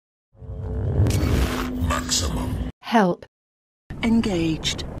maximum. Help.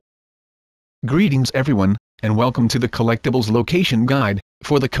 Engaged. Greetings everyone, and welcome to the collectibles location guide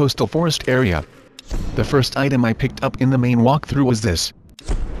for the coastal forest area. The first item I picked up in the main walkthrough was this.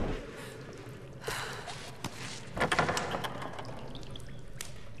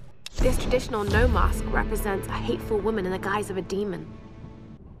 This traditional no mask represents a hateful woman in the guise of a demon.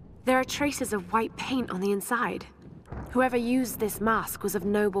 There are traces of white paint on the inside. Whoever used this mask was of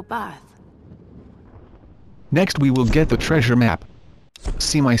noble birth. Next we will get the treasure map.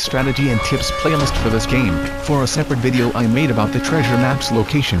 See my strategy and tips playlist for this game, for a separate video I made about the treasure map's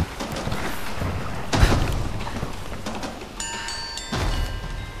location.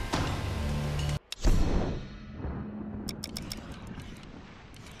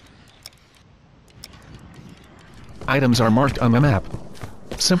 Items are marked on the map.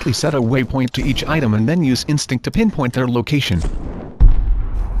 Simply set a waypoint to each item and then use instinct to pinpoint their location.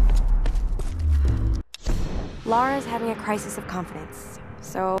 Lara is having a crisis of confidence,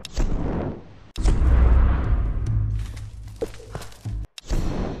 so...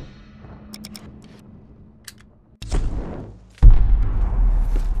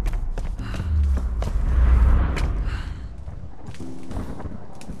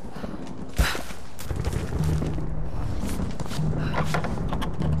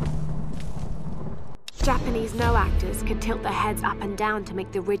 Japanese no actors could tilt their heads up and down to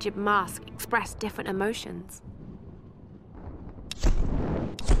make the rigid mask express different emotions.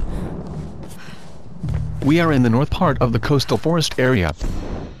 We are in the north part of the coastal forest area.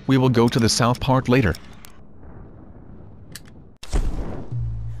 We will go to the south part later.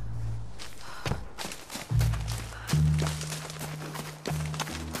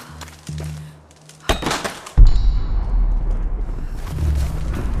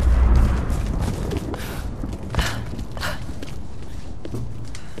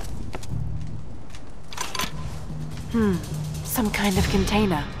 Some kind of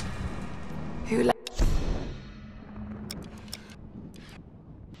container. Who left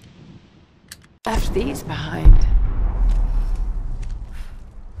these behind?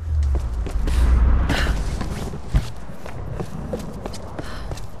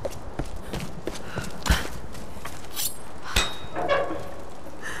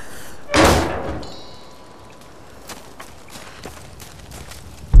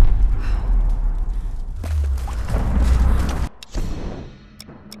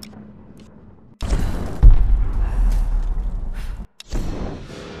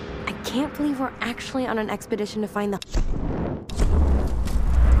 I can't believe we're actually on an expedition to find the...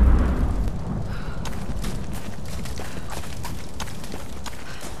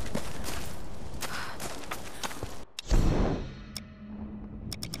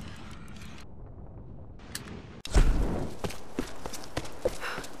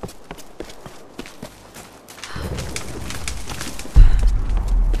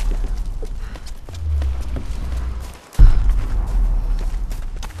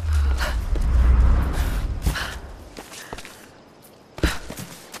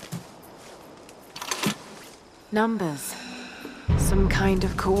 Numbers. Some kind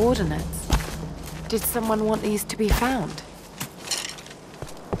of coordinates. Did someone want these to be found?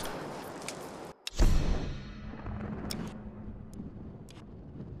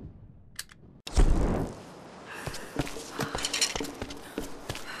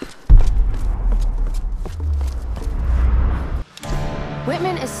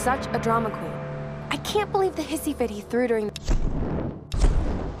 Whitman is such a drama queen. I can't believe the hissy fit he threw during...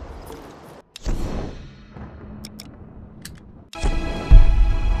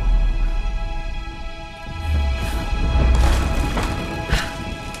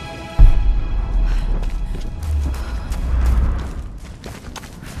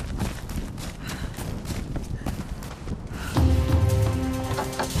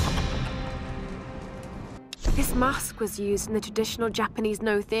 This mask was used in the traditional Japanese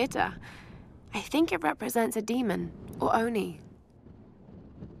no theater. I think it represents a demon, or Oni.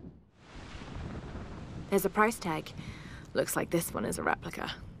 There's a price tag. Looks like this one is a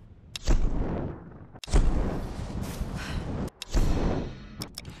replica.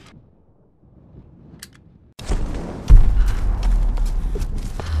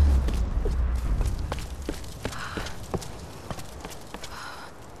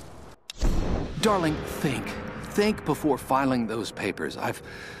 Darling, think. Think before filing those papers. I've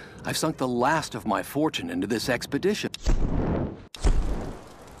sunk the last of my fortune into this expedition.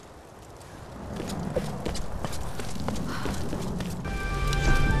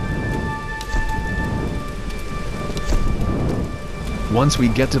 Once we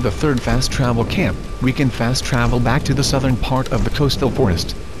get to the third fast travel camp, we can fast travel back to the southern part of the coastal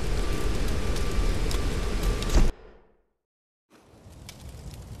forest.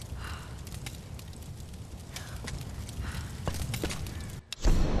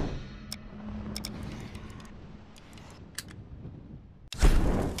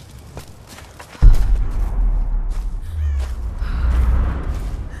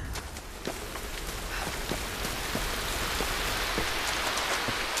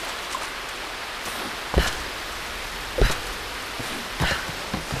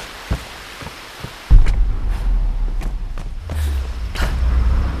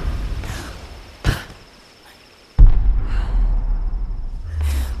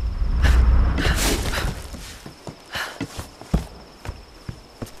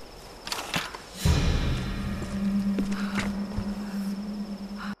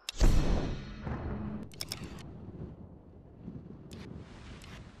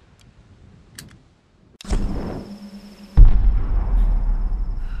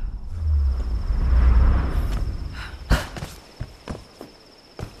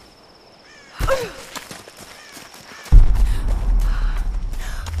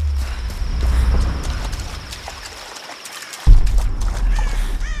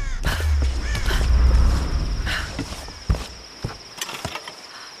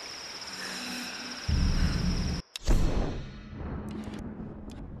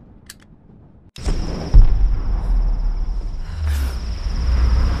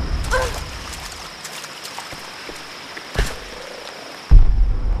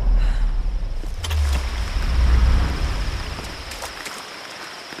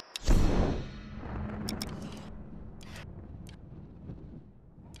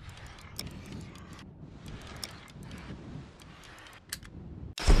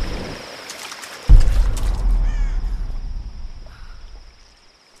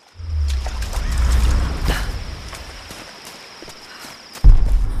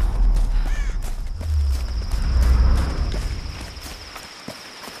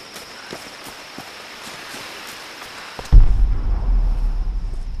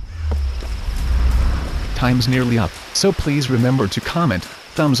 time's nearly up, so please remember to comment,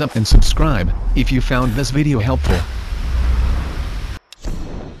 thumbs up and subscribe, if you found this video helpful.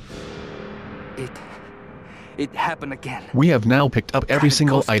 It happened again. We have now picked up every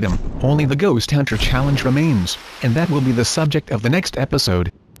single item, only the Ghost Hunter challenge remains, and that will be the subject of the next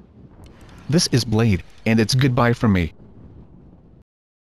episode. This is Blade, and it's goodbye from me.